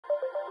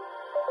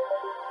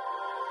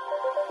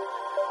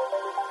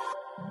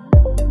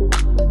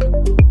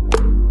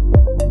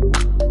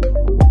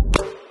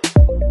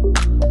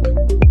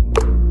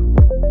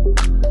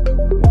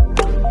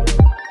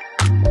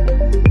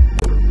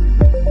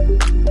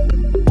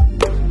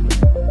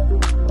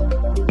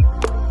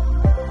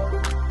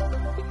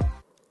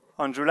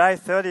On July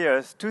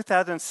 30th,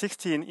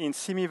 2016, in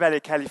Simi Valley,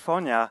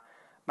 California,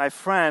 my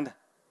friend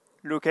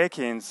Luke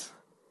Akins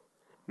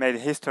made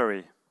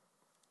history.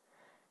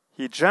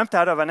 He jumped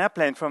out of an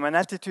airplane from an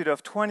altitude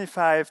of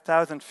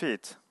 25,000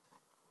 feet.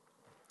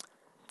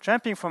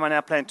 Jumping from an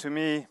airplane, to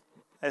me,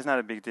 is not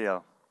a big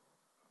deal.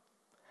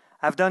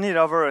 I've done it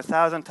over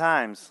 1,000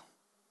 times.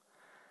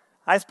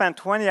 I spent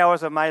 20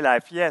 hours of my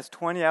life, yes,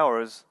 20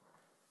 hours,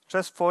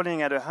 just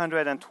falling at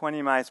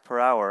 120 miles per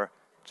hour,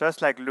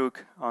 just like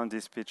Luke on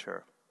this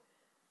picture.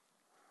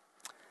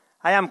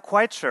 I am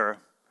quite sure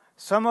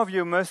some of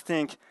you must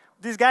think,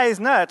 this guy is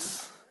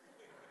nuts.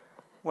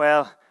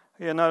 Well,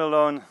 you're not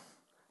alone.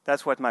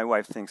 That's what my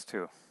wife thinks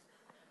too.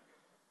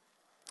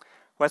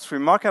 What's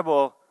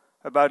remarkable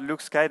about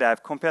Luke's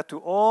skydive compared to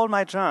all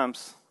my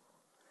jumps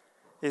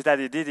is that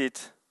he did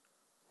it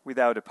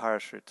without a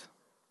parachute.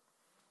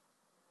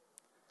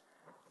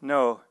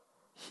 No,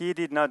 he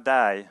did not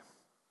die.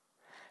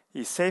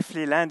 He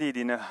safely landed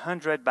in a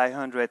 100 by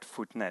 100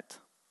 foot net.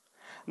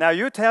 Now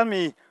you tell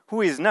me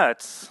who is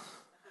nuts.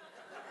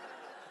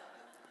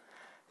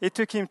 It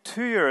took him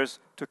 2 years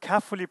to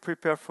carefully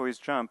prepare for his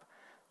jump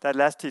that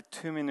lasted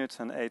 2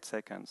 minutes and 8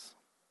 seconds.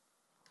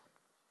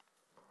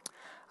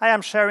 I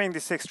am sharing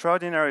this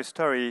extraordinary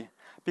story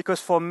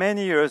because for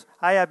many years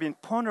I have been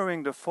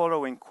pondering the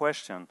following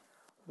question.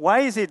 Why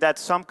is it that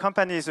some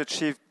companies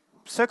achieve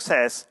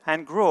success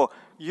and grow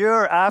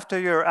year after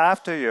year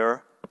after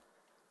year,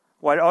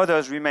 while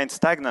others remain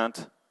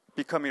stagnant,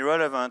 become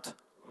irrelevant,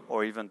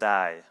 or even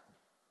die?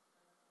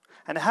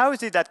 And how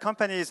is it that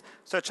companies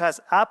such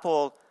as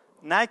Apple,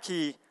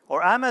 Nike,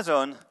 or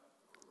Amazon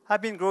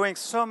have been growing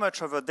so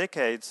much over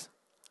decades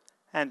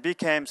and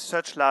became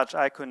such large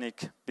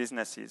iconic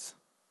businesses?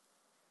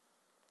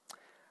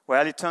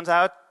 Well, it turns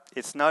out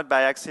it's not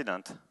by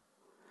accident.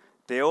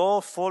 They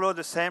all follow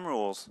the same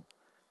rules,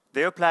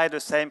 they apply the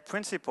same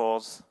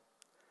principles,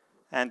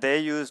 and they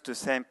use the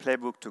same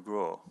playbook to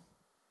grow.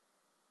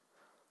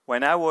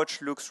 When I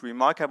watched Luke's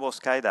remarkable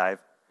skydive,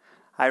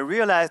 I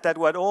realized that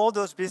what all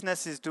those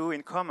businesses do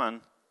in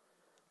common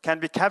can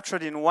be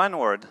captured in one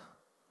word: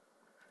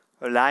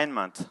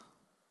 alignment.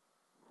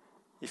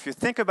 If you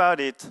think about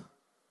it,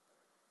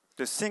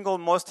 the single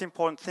most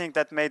important thing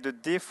that made the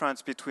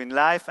difference between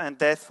life and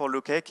death for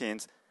Luke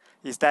Akins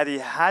is that he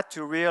had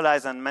to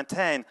realize and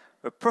maintain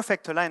a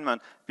perfect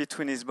alignment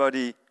between his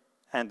body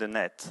and the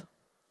net.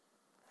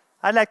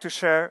 I'd like to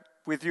share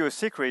with you a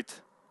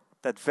secret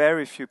that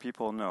very few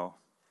people know.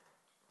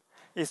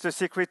 It's the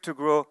secret to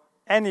grow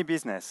any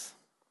business.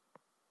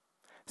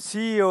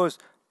 CEOs,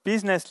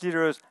 business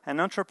leaders,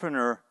 and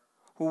entrepreneurs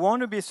who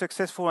want to be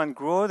successful and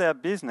grow their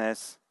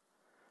business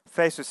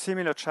face a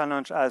similar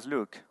challenge as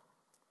Luke.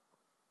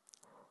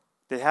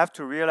 They have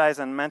to realize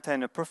and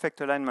maintain a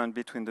perfect alignment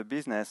between the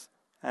business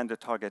and the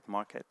target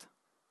market.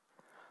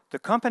 The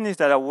companies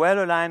that are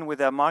well aligned with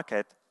their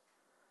market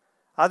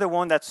are the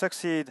ones that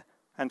succeed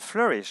and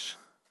flourish.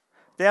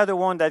 They are the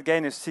ones that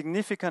gain a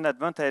significant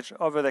advantage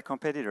over their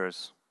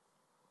competitors.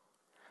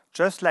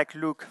 Just like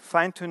Luke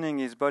fine-tuning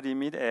his body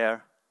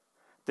mid-air,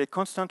 they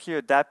constantly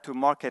adapt to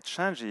market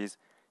changes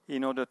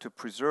in order to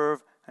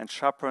preserve and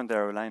sharpen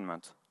their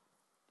alignment.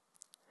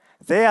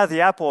 They are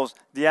the Apples,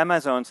 the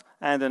Amazons,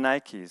 and the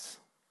Nikes.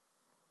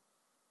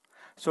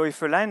 So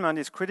if alignment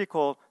is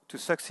critical to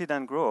succeed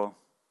and grow,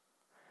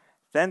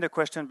 then the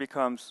question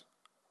becomes,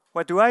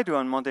 what do I do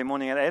on Monday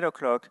morning at 8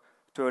 o'clock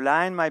to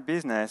align my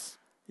business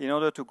in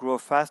order to grow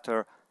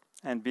faster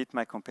and beat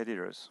my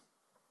competitors?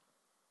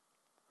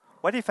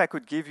 What if I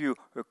could give you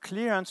a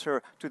clear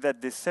answer to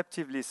that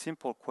deceptively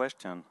simple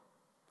question?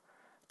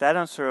 That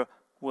answer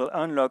will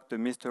unlock the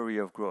mystery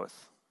of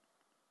growth.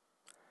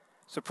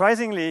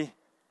 Surprisingly,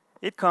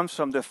 it comes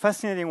from the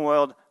fascinating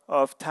world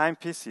of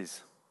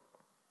timepieces.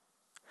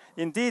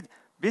 Indeed,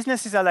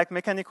 businesses are like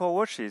mechanical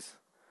watches.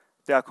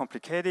 They are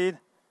complicated,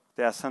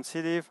 they are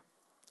sensitive,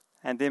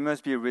 and they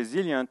must be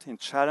resilient in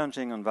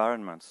challenging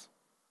environments.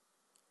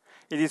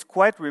 It is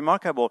quite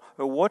remarkable.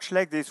 A watch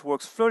like this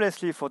works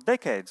flawlessly for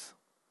decades.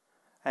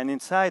 And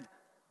inside,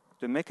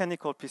 the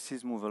mechanical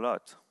pieces move a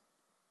lot.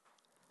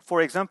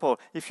 For example,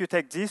 if you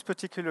take this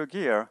particular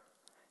gear,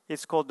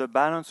 it's called the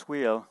balance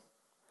wheel.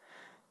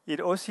 It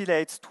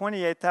oscillates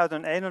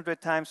 28,800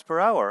 times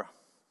per hour.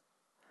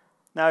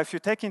 Now, if you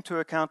take into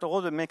account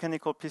all the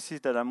mechanical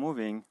pieces that are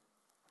moving,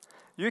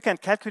 you can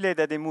calculate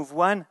that they move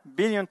 1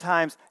 billion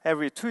times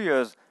every 2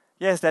 years.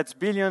 Yes, that's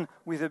billion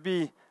with a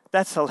B.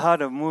 That's a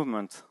lot of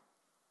movement.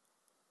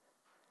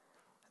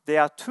 There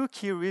are two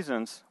key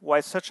reasons why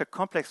such a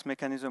complex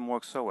mechanism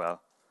works so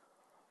well.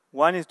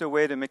 One is the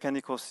way the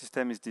mechanical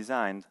system is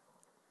designed,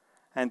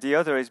 and the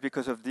other is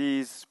because of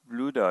these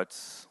blue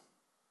dots.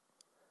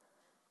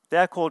 They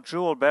are called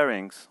jewel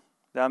bearings.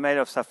 They are made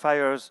of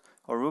sapphires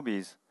or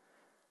rubies,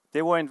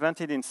 They were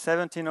invented in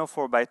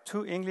 1704 by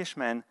two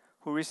Englishmen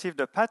who received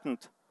a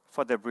patent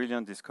for their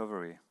brilliant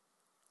discovery.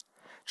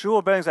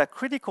 Jewel bearings are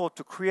critical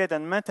to create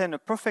and maintain a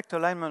perfect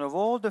alignment of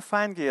all the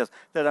fine gears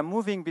that are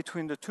moving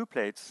between the two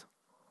plates.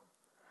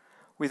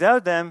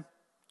 Without them,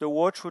 the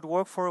watch would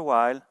work for a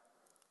while,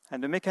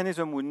 and the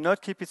mechanism would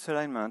not keep its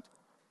alignment,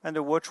 and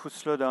the watch would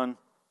slow down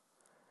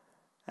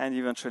and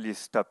eventually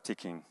stop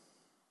ticking.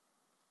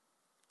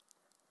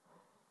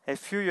 A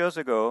few years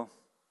ago,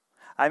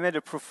 I made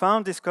a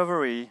profound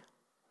discovery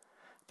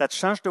that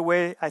changed the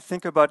way I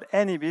think about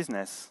any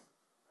business.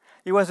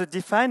 It was a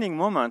defining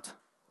moment.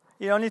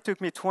 It only took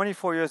me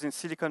 24 years in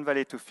Silicon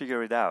Valley to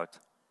figure it out.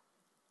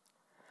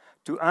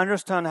 To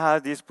understand how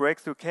this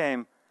breakthrough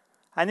came,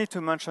 I need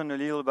to mention a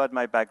little about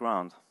my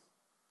background.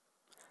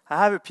 I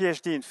have a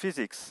Ph.D. in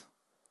physics,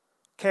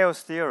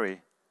 chaos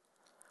theory,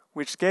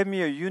 which gave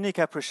me a unique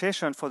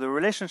appreciation for the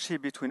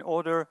relationship between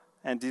order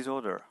and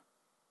disorder.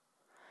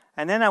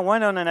 And then I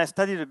went on and I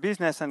studied a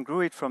business and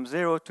grew it from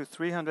zero to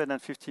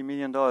 $350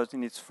 million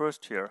in its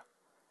first year.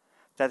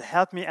 That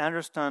helped me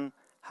understand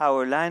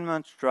how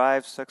alignment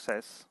drives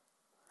success.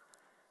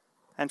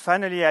 And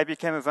finally, I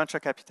became a venture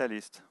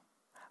capitalist.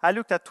 I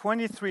looked at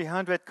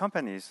 2,300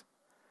 companies,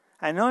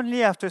 and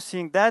only after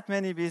seeing that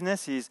many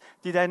businesses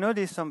did I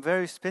notice some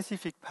very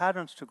specific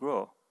patterns to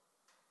grow.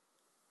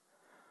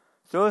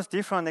 Those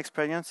different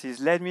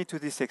experiences led me to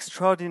this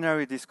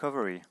extraordinary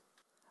discovery.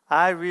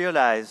 I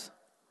realized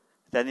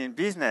that in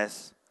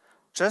business,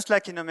 just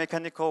like in a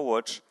mechanical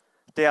watch,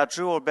 there are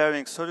jewel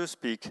bearings, so to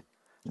speak,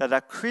 that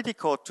are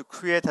critical to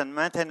create and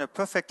maintain a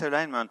perfect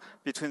alignment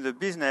between the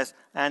business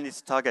and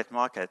its target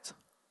market.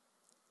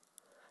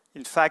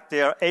 In fact,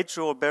 there are 8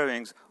 jewel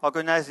bearings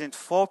organized in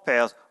 4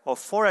 pairs or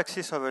 4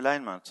 axes of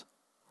alignment.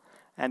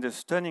 And the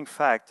stunning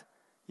fact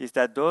is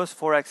that those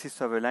 4 axes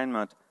of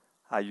alignment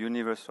are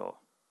universal.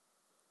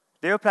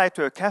 They apply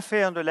to a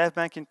cafe on the left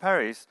bank in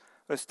Paris,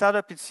 a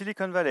startup in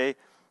Silicon Valley,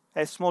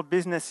 a small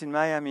business in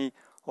Miami,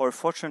 or a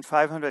Fortune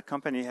 500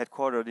 company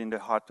headquartered in the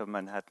heart of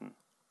Manhattan.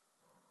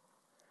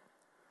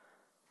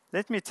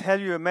 Let me tell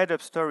you a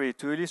made-up story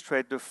to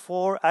illustrate the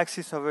 4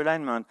 axes of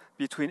alignment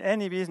between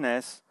any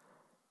business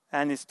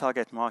and its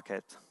target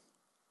market.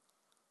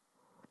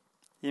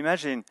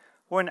 Imagine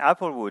we're in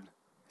Applewood.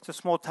 It's a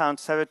small town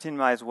 17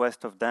 miles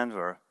west of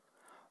Denver.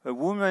 A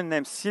woman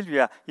named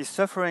Sylvia is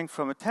suffering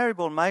from a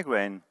terrible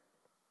migraine.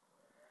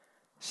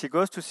 She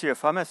goes to see a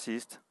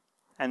pharmacist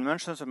and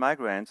mentions the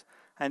migraines,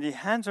 and he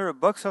hands her a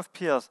box of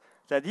pills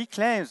that he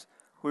claims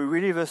will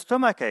relieve a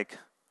stomachache.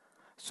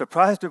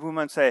 Surprised, the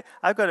woman says,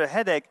 "I've got a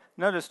headache,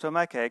 not a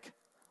stomachache."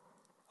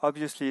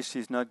 Obviously,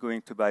 she's not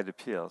going to buy the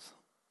pills.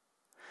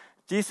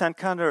 This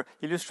encounter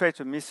illustrates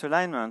a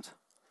misalignment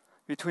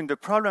between the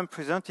problem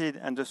presented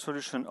and the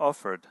solution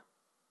offered.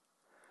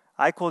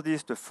 I call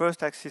this the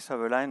first axis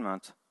of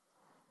alignment,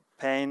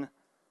 pain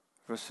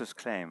versus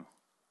claim.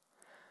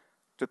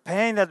 The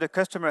pain that the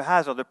customer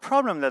has or the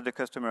problem that the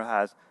customer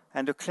has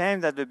and the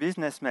claim that the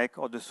business makes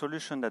or the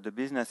solution that the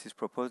business is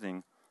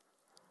proposing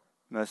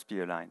must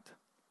be aligned.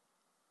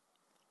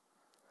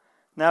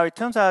 Now, it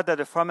turns out that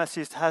the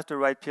pharmacist has the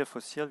right pill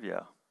for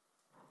Sylvia.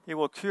 He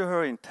will cure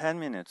her in 10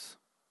 minutes.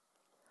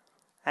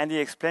 And he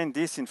explained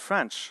this in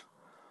French.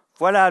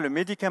 Voilà le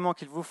médicament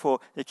qu'il vous faut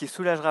et qui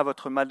soulagera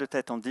votre mal de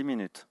tête en 10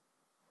 minutes.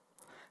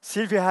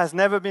 Sylvia has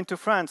never been to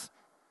France.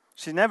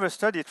 She never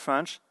studied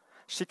French.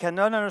 She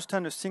cannot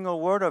understand a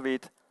single word of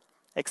it,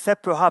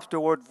 except perhaps the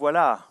word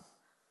voilà.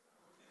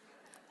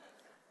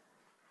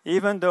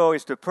 Even though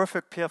it's the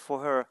perfect pill for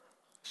her,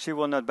 she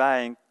will not buy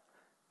it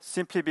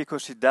simply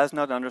because she does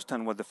not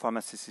understand what the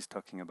pharmacist is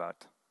talking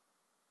about.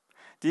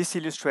 This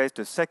illustrates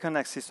the second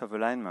axis of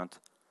alignment,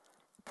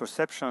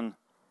 perception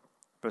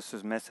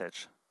versus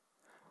message.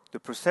 The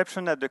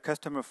perception that the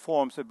customer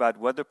forms about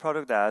what the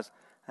product does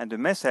and the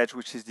message,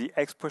 which is the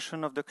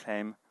expression of the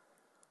claim,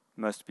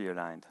 must be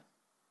aligned.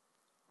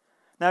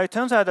 Now, it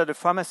turns out that the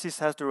pharmacist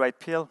has the right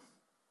pill,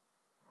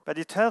 but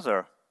he tells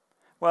her,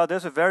 well,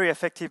 there's a very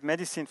effective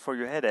medicine for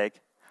your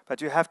headache,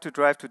 but you have to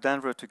drive to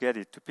Denver to get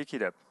it, to pick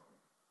it up.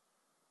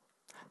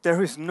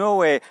 There is no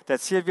way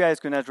that Sylvia is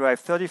going to drive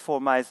 34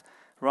 miles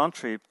round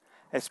trip,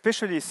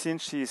 especially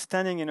since she is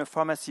standing in a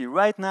pharmacy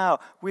right now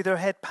with her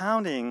head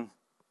pounding.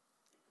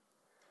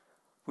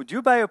 Would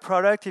you buy a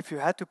product if you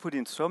had to put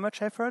in so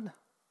much effort?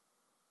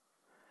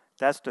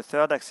 That's the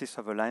third axis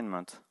of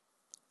alignment,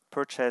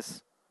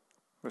 purchase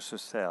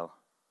versus sell.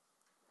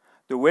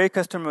 The way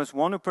customers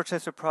want to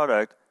purchase a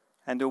product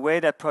and the way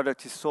that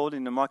product is sold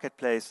in the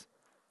marketplace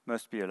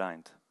must be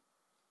aligned.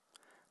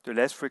 The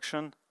less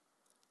friction,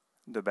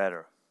 the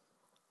better.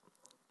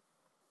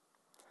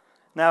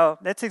 Now,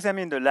 let's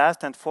examine the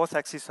last and fourth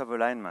axis of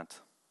alignment.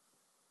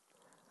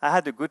 I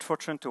had the good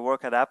fortune to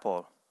work at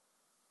Apple.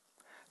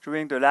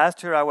 During the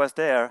last year I was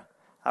there,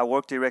 I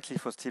worked directly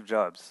for Steve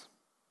Jobs.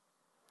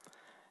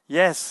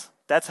 Yes,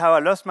 that's how I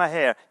lost my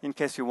hair, in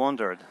case you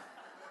wondered.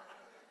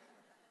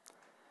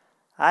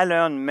 I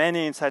learned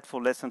many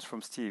insightful lessons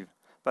from Steve,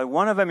 but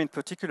one of them in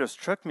particular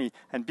struck me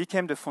and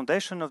became the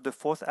foundation of the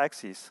fourth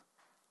axis.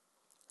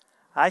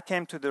 I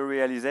came to the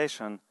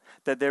realization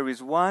that there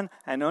is one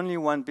and only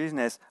one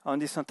business on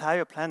this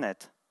entire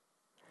planet.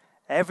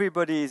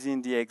 Everybody is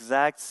in the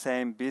exact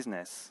same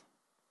business.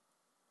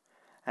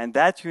 And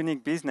that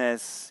unique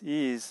business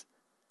is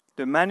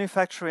the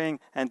manufacturing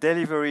and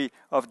delivery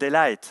of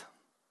delight.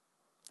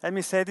 Let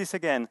me say this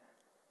again.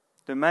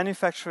 The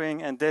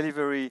manufacturing and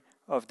delivery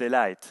of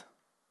delight.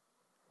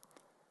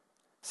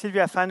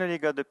 Sylvia finally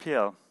got the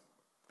pill,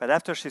 but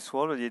after she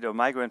swallowed it, her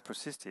migraine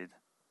persisted.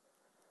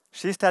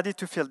 She started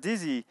to feel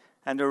dizzy,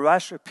 and a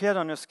rash appeared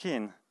on her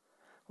skin.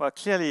 Well,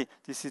 clearly,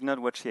 this is not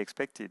what she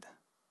expected.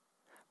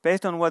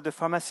 Based on what the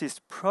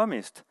pharmacist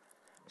promised,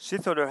 she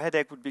thought her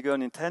headache would be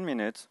gone in 10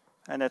 minutes,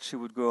 and that she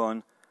would go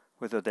on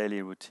with her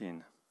daily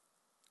routine.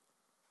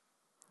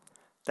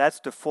 That's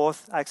the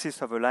fourth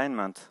axis of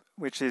alignment,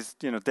 which is,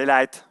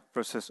 delight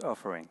versus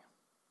offering.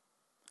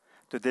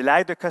 The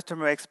delight the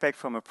customer expects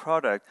from a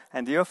product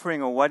and the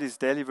offering of what is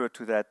delivered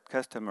to that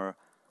customer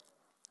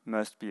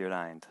must be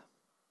aligned.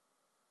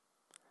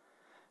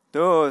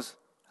 Those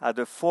are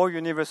the four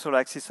universal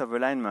axes of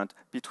alignment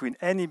between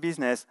any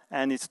business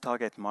and its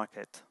target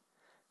market.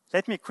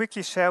 Let me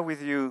quickly share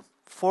with you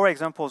 4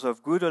 examples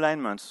of good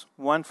alignments,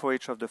 one for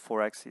each of the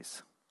 4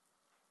 axes.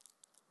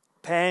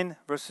 Pain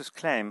versus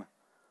claim.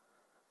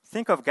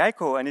 Think of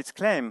Geico and its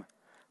claim.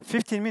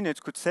 15 minutes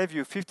could save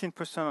you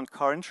 15% on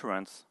car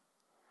insurance.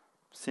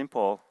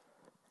 Simple,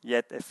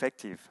 yet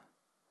effective.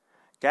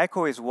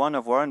 Geico is one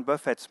of Warren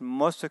Buffett's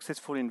most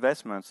successful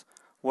investments,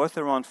 worth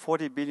around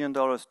 $40 billion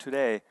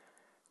today,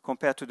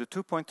 compared to the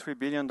 $2.3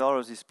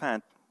 billion he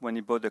spent when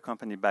he bought the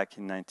company back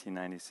in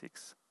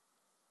 1996.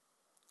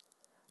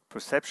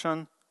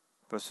 Perception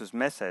versus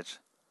message.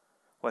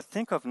 Well,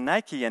 think of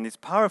Nike and its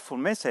powerful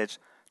message,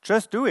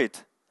 just do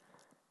it.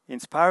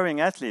 Inspiring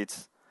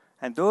athletes,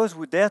 and those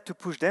who dare to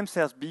push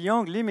themselves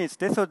beyond limits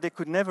they thought they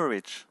could never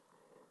reach.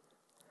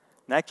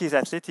 Nike's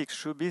athletic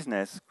shoe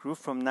business grew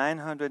from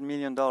 $900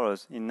 million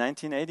in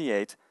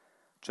 1988,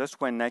 just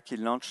when Nike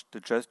launched the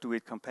Just Do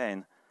It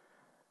campaign,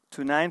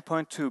 to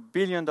 $9.2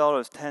 billion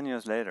 10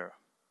 years later.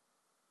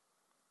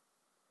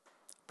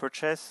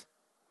 Purchase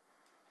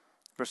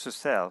versus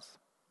sales.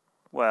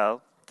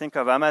 Well, think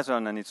of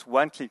Amazon and its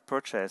one-click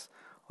purchase,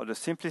 or the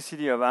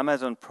simplicity of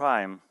Amazon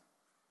Prime.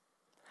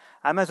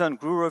 Amazon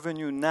grew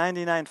revenue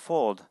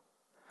 99-fold,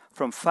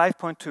 from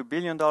 $5.2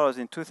 billion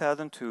in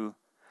 2002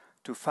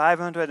 to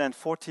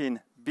 $514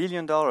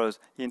 billion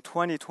in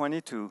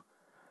 2022.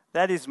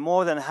 That is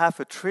more than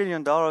 $500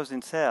 billion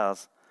in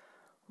sales.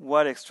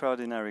 What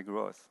extraordinary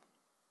growth.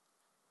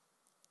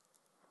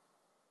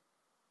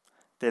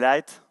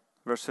 Delight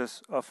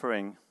versus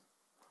offering.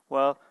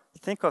 Well,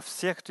 think of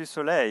Cirque du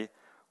Soleil,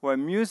 where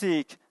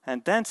music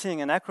and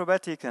dancing and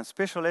acrobatic and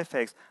special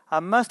effects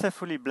are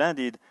masterfully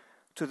blended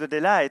to the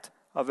delight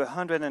of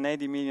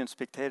 180 million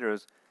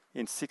spectators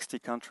in 60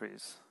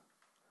 countries.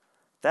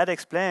 That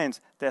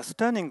explains their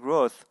stunning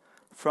growth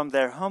from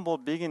their humble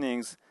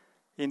beginnings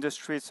in the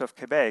streets of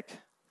Quebec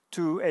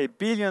to a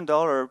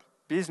billion-dollar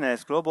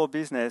business, global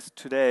business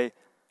today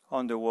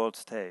on the world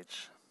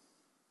stage.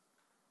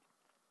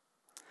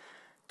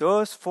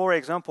 Those 4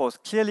 examples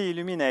clearly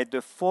illuminate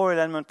the 4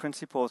 alignment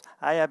principles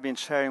I have been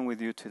sharing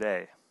with you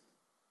today.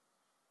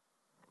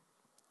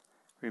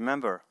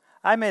 Remember,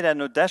 I made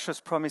an audacious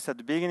promise at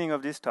the beginning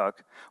of this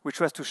talk, which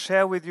was to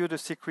share with you the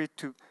secret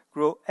to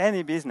grow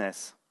any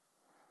business.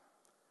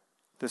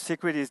 The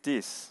secret is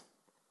this.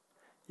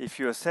 If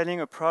you are selling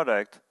a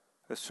product,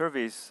 a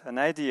service, an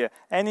idea,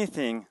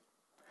 anything,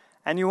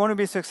 and you want to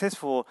be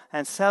successful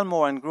and sell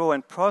more and grow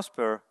and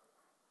prosper,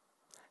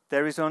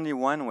 there is only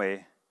one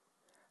way.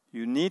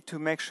 You need to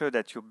make sure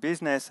that your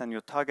business and your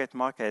target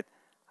market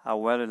are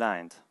well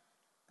aligned.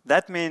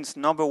 That means,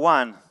 number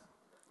 1,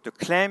 the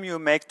claim you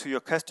make to your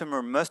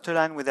customer must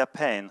align with their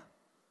pain.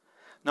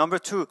 Number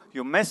 2,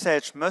 your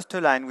message must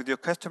align with your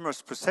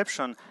customer's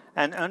perception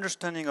and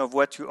understanding of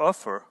what you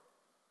offer.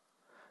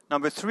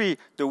 Number 3,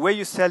 the way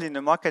you sell in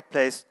the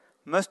marketplace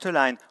must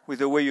align with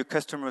the way your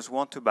customers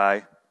want to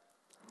buy.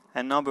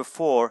 And number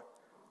 4,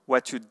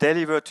 what you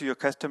deliver to your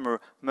customer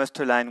must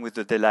align with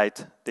the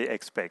delight they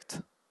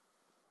expect.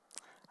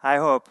 I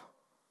hope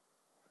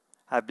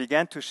I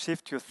began to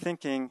shift your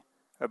thinking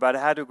about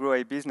how to grow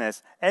a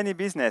business, any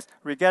business,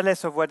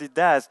 regardless of what it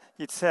does,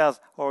 its sales,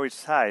 or its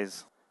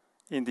size.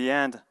 In the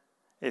end,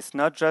 it's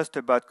not just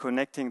about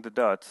connecting the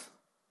dots.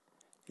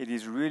 It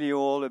is really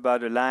all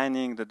about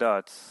aligning the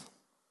dots.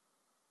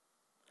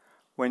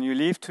 When you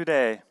leave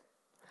today,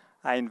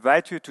 I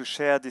invite you to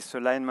share this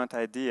alignment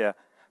idea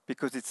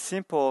because it's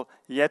simple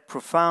yet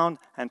profound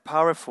and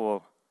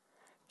powerful.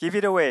 Give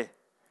it away.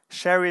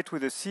 Share it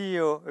with a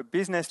CEO, a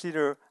business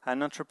leader,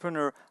 an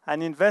entrepreneur,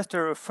 an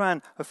investor, a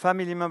friend, a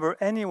family member,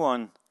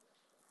 anyone.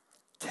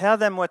 Tell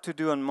them what to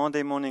do on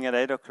Monday morning at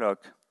 8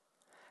 o'clock.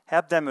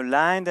 Help them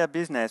align their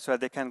business so that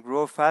they can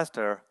grow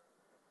faster,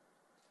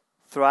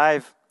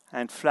 thrive,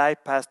 and fly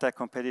past their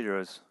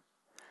competitors.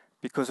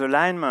 Because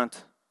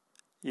alignment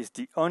is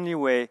the only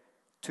way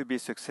to be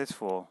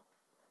successful,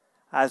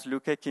 as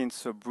Luke Atkins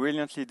so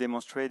brilliantly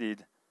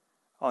demonstrated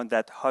on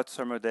that hot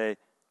summer day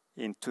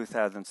in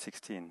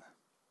 2016.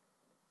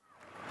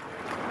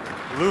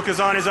 Luke is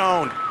on his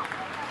own.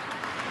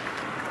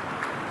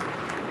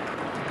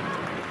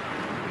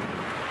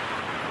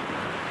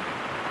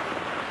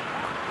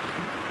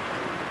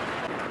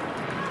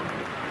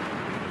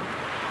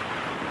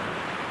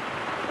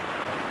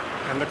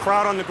 And the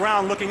crowd on the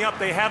ground looking up,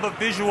 they have a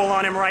visual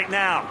on him right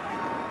now.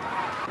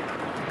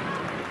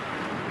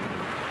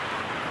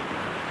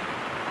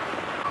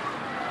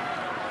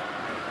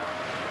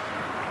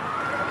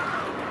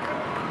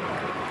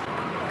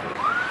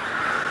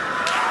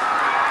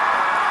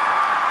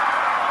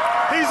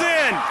 He's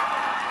in!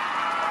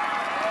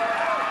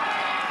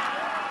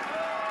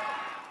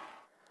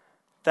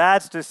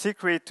 That's the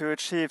secret to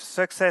achieve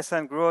success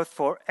and growth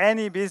for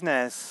any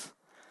business.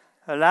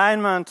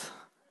 Alignment,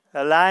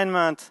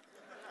 alignment,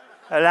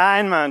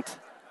 alignment.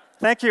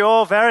 Thank you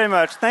all very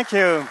much. Thank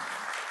you.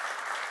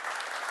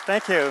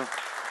 Thank you.